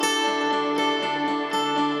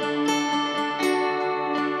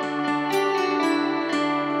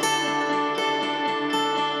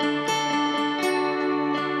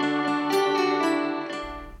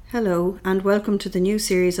Hello and welcome to the new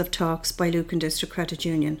series of talks by Lucan District Credit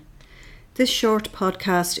Union. This short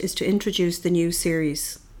podcast is to introduce the new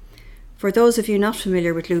series. For those of you not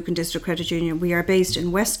familiar with Lucan District Credit Union, we are based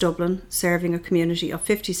in West Dublin, serving a community of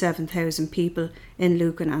 57,000 people in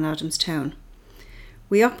Lucan and Adamstown.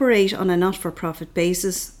 We operate on a not-for-profit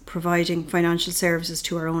basis, providing financial services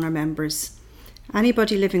to our owner members.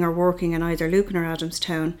 Anybody living or working in either Lucan or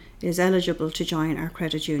Adamstown is eligible to join our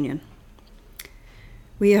credit union.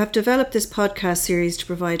 We have developed this podcast series to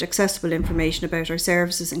provide accessible information about our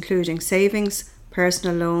services, including savings,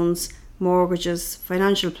 personal loans, mortgages,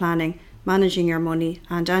 financial planning, managing your money,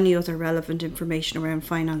 and any other relevant information around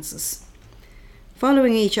finances.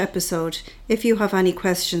 Following each episode, if you have any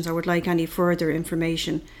questions or would like any further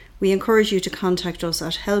information, we encourage you to contact us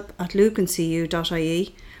at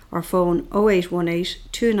help@lucancu.ie or phone 0818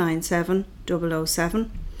 297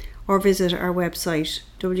 007 or visit our website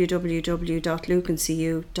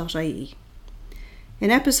www.lucancu.ie.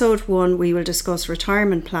 In episode 1, we will discuss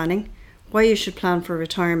retirement planning, why you should plan for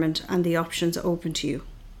retirement and the options open to you.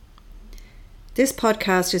 This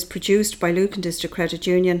podcast is produced by Lucan District Credit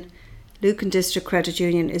Union. Lucan District Credit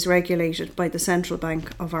Union is regulated by the Central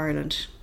Bank of Ireland.